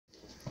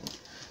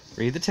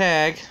Read the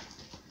tag.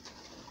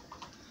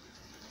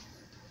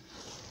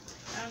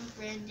 I'm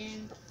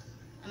Brandon.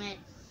 I'm at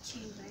 2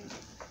 Brandon.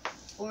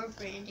 Or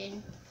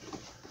Brandon.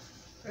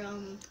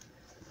 From...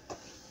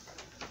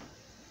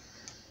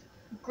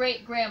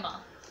 Great Grandma.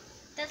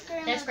 That's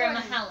Grandma. That's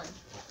Grandma Helen.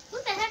 Who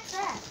the heck's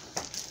that?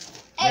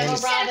 Nanny. Hey, we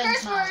said a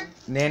curse word.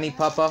 Nanny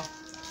Papa.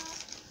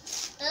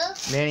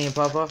 Nanny and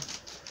Papa.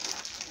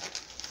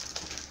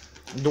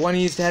 The one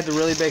who used to have the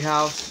really big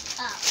house.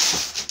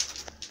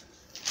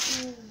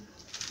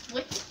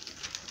 What?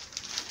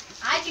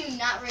 I do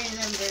not remember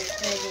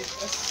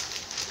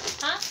this.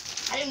 Huh?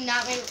 I do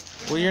not remember.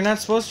 Well, you're not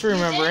supposed to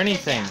remember did get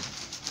anything.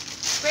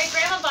 that. Great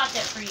Grandma bought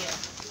that for you.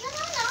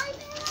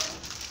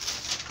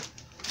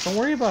 Don't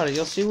worry about it.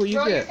 You'll see what you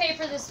Roll your get.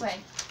 paper this way.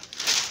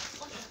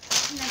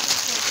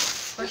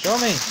 Show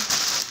me.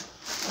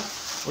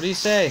 What do you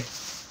say?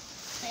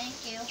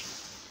 Thank you.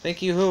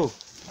 Thank you who?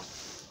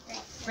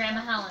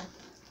 Grandma Helen.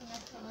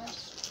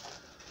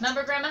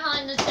 Remember Grandma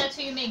Helen? That's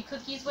who you made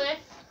cookies with?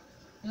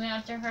 You went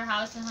out to her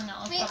house and hung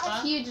out with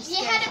Papa? You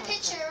had a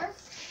picture.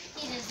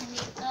 He doesn't need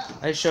that.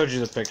 I showed you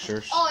the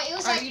pictures. Oh, it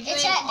was Are like you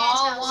it's doing at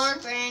all Dad's house. one?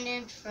 Or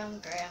Brandon from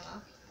Grandma.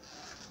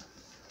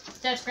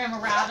 That's Grandma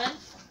Robin.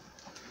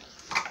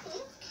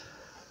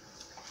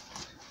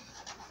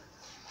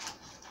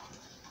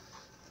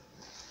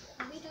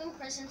 Are we doing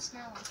presents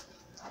now?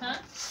 Huh?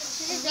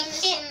 We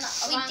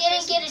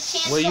didn't get a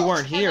chance. Well, you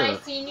weren't here. Have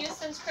I seen you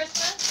since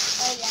Christmas?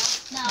 Oh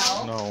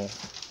yeah. No. No,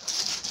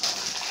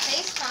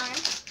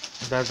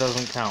 FaceTime. that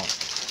doesn't count.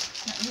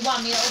 You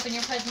want me to open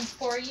your presents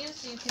for you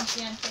so you can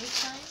see on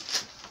FaceTime?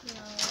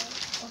 No.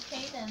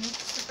 Okay, then.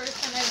 It's the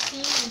first time I've seen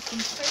you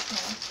since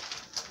Christmas.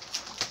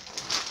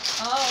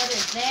 Oh, what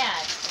is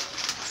that?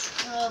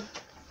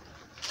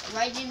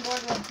 Writing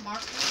board with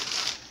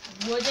markers.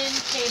 Wooden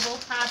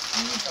tabletop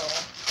easel.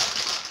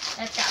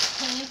 That's got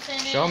paints in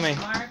it, Show me.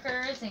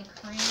 markers, and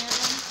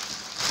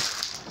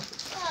crayons.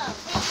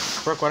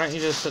 Oh, Brooke, why don't you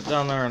just sit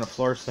down there on the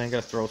floor so you ain't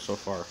got to throw so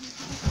far?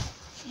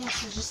 yeah,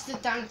 so just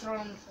sit down and throw it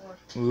on the floor.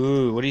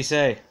 Ooh, what do you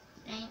say?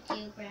 Thank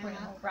you, Grandma.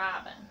 Grandma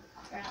Robin.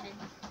 Robin.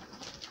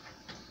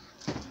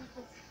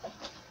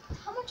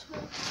 How much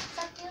more?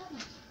 Stop doing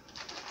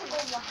it. Go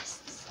wash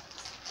this.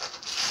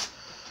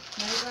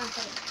 No, you're going to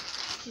put it.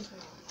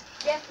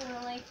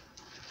 Definitely.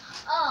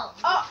 Oh.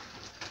 Oh.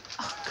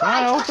 Come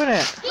on, open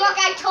it. Look,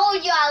 I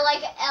told you I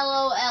like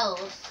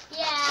LOLs.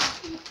 Yeah.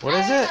 What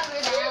is it? I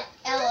remember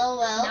that.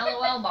 LOL. An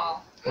LOL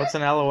ball. What's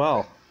an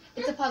LOL?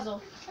 It's a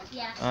puzzle.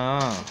 Yeah.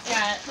 Oh. It's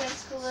got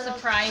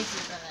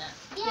surprises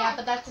in it. Yeah,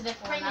 but that's a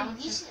different one.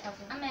 You should,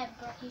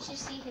 you should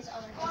see his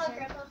other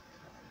picture.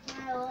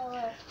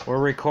 We're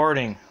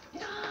recording.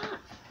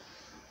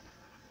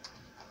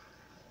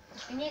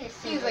 We need to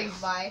see. He's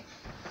like, bye.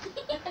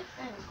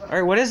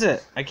 Alright, what is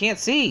it? I can't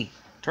see.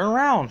 Turn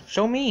around.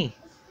 Show me.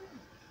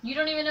 You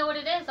don't even know what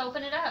it is.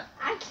 Open it up.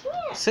 I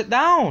can't. Sit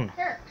down.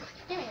 Here,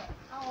 give me it.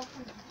 I'll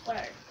open it.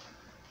 Whatever.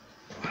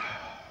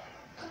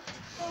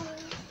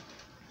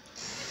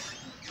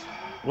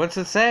 What's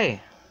it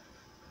say?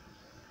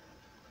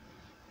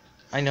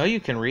 I know you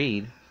can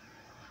read.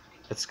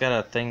 It's got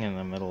a thing in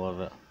the middle of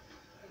it.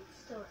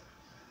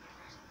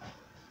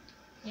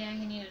 Yeah,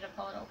 you needed to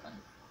pull it open.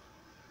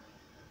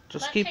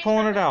 Just Let keep Chase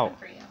pulling rip it out. open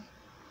for you.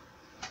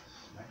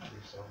 Smack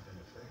yourself in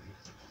the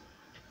face.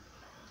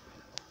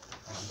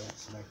 Don't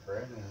smack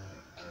Brandon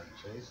or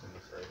Chase in the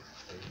face.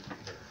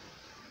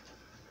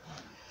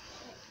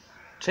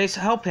 Chase,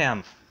 help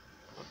him.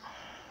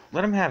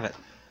 Let him have it.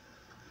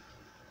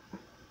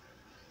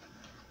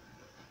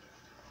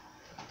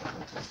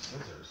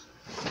 Scissors.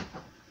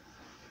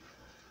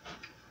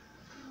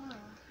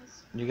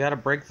 You gotta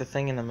break the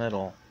thing in the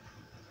middle.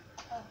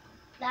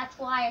 That's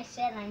why I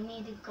said I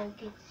need to go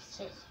get the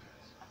scissors.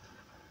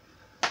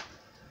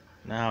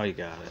 Now you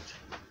got it.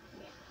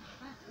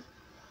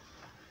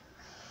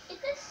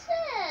 It's a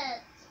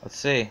set. Let's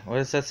see. What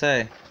does that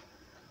say?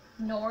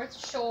 North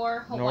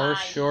Shore, Hawaii.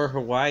 North Shore,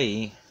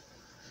 Hawaii.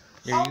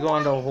 Are you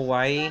going to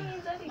Hawaii?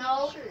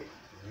 No.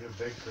 You a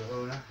big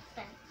kahuna?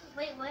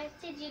 Wait,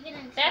 what did you get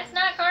inside? That's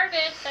not garbage.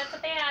 That's a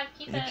bag.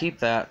 Keep You it. keep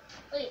that.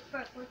 Wait,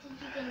 Brooke, what did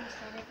you get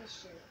inside of the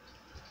shirt?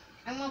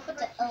 I'm gonna put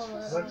the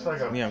Looks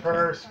like a Yeah, okay.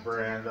 purse,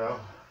 Brando.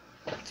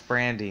 It's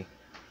brandy.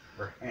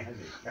 Brandy.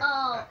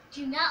 Oh,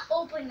 do not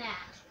open that.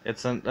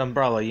 It's an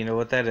umbrella. You know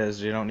what that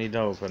is. You don't need to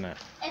open it.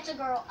 It's a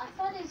girl. I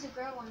thought it was a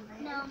girl one,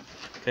 right? No,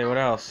 Okay, what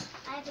else?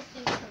 I have a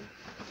thing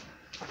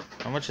too.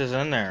 How much is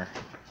in there?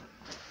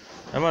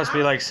 That must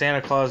be like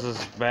Santa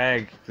Claus's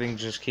bag. Thing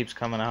just keeps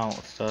coming out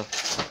with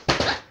stuff.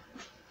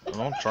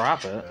 Don't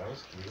drop it. That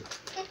was cute.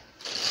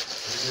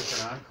 Who's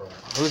this an encore?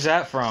 Who's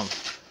that from?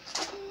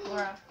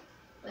 Laura.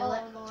 Oh,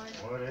 Lord.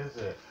 What is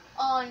it?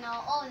 Oh,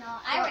 no.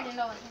 I already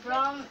know it.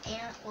 From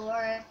Aunt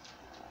Laura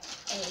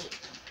 8.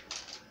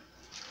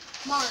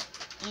 Mark.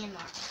 And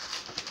Mark.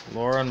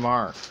 Laura and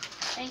Mark.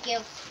 Thank you.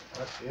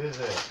 What is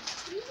it?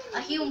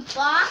 A huge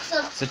box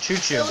of It's a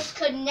choo-choo. those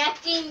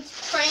connecting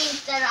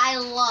trains that I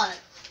love.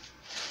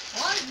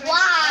 One Wow.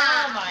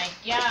 Oh my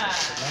god.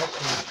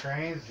 Connecting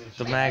trains. Did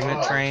The you magnet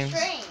love? trains.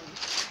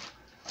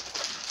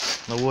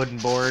 The wooden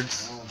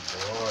boards. Oh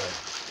boy.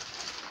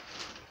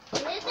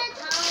 Is it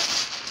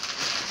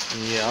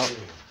Thomas? Yep. Hey,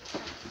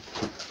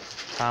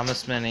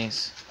 Thomas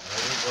Minis.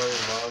 everybody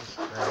loves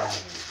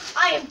Granny.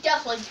 I am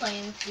definitely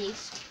playing with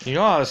these. You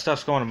know all this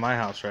stuff's going to my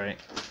house, right?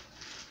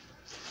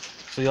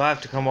 So you'll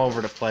have to come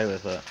over to play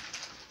with it.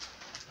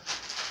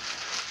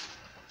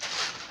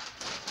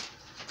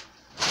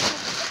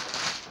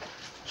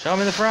 Show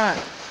me the front.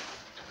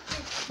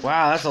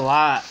 Wow, that's a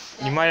lot.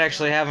 You might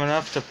actually have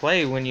enough to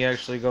play when you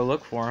actually go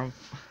look for them.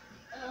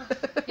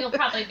 You'll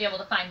probably be able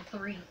to find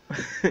 3.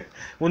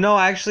 Well, no,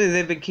 actually,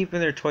 they've been keeping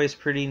their toys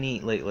pretty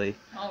neat lately.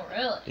 Oh,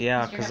 really?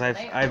 Yeah, You're because gonna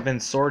play I've been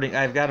sorting.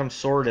 I've got them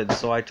sorted,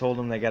 so I told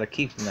them they got to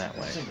keep them that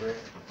way.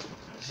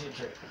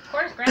 Of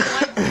course, Grandma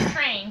likes the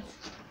trains.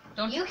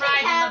 Don't You you can cry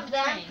have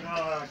them.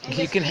 them. Trains.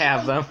 You can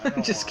have them. I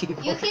don't Just want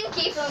keep You them. can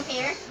keep them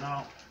here.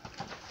 No.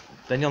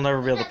 Then you'll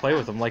never be able to play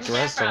with them like the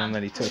rest of them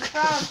that he took.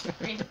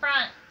 Read the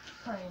front.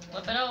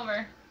 Flip it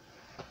over.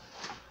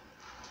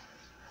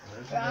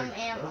 Those From make,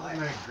 Amor. those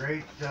make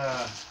great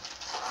decorations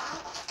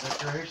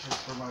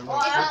for my little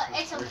Well,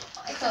 Christmas tree.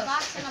 it's a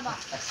box in a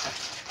box.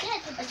 Yeah,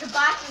 it's a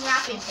box and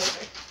wrapping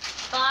paper.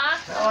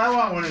 Box. Hell, I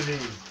want one of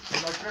these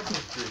for my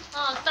Christmas tree.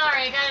 Oh,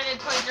 sorry. I got it at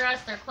Toys R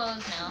Us. They're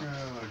closed now.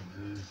 Oh,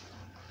 geez.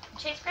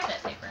 Chase, grab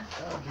that paper.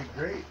 That would be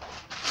great.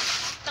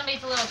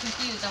 Somebody's a little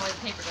confused on where the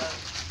paper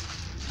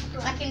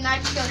goes. I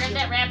cannot show Grab you.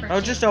 that wrapper. Oh,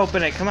 Chase. just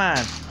open it. Come on.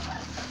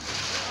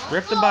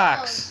 Rip the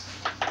box.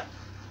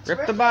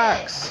 Rip the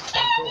box. So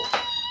cool.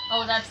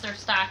 Oh, that's their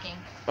stocking.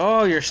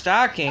 Oh, your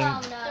stocking. Oh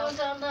no.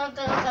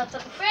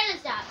 Fred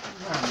is that?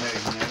 It's not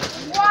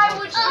magnetic. Why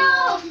would you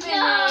Oh, open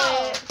no.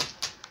 it?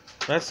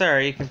 That's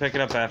alright. You can pick it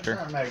up It's after.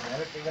 not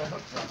magnetic. They got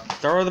hooks on them.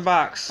 Throw the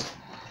box.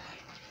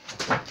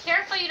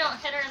 Careful you don't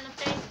hit her in the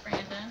face,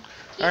 Brandon.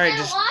 He's Alright, in a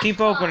just lockbox. keep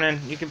opening.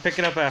 You can pick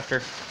it up after.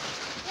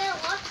 He's in a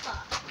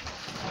lockbox.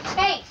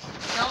 Hey,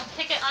 Don't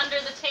kick it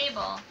under the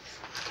table.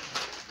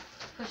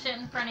 Push it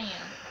in front of you.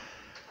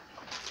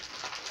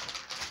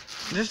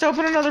 Just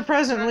open another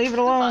present and leave it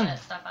Put alone.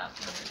 that stuff out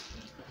from under his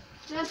feet.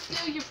 just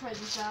do your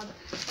present job.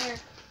 Here.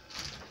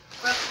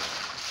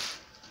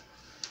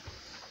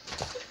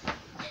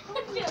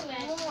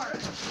 More.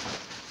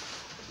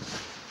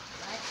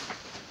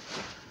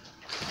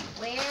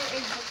 Where is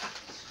the box?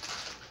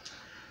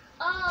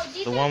 Oh,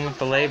 these The are one with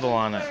the label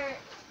on it. presents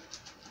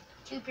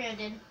for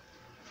Two-printed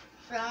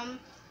from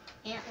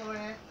Aunt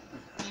Laura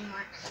and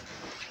Mark.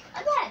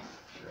 Okay.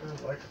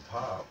 Sure, like a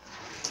pop.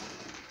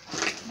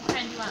 What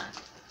kind do you want?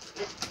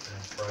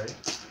 That's right.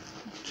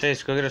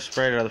 Chase, go get a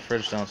Sprite out of the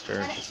fridge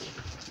downstairs.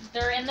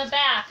 They're in the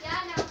back. Yeah,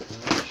 I know.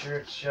 Make sure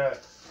it's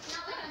shut.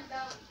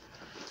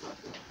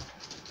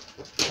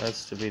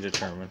 That's to be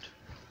determined.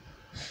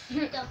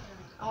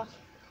 Oh.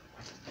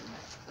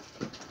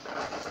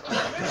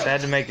 Just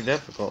had to make it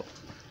difficult.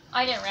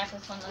 I didn't wrap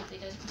this one, Lindsay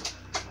did.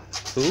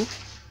 Who?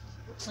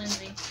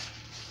 Lindsay.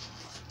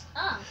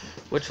 Oh.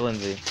 Which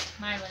Lindsay?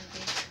 My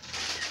Lindsay.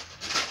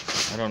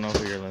 I don't know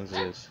who your Lindsay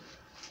is.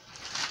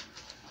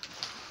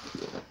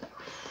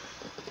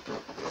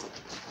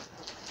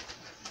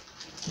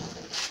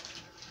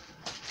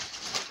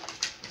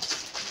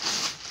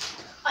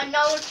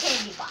 Another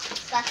candy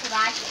box. That's what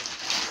I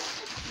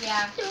think.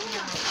 Yeah.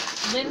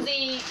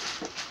 Lindsay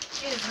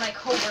is my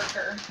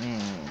coworker.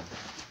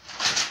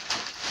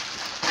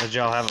 Did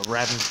y'all have a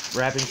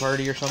wrapping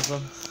party or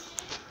something?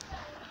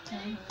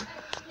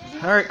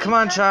 All right, come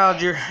on,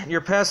 child.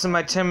 You're passing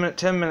my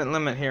 10-minute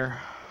limit here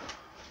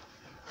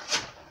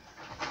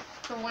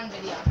For one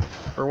video.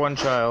 for one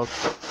child.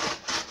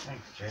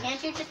 Thanks, Jay.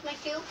 Can't you just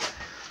make two?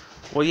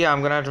 Well, yeah,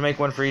 I'm gonna have to make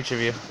one for each of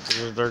you.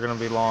 'Cause they're gonna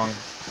be long.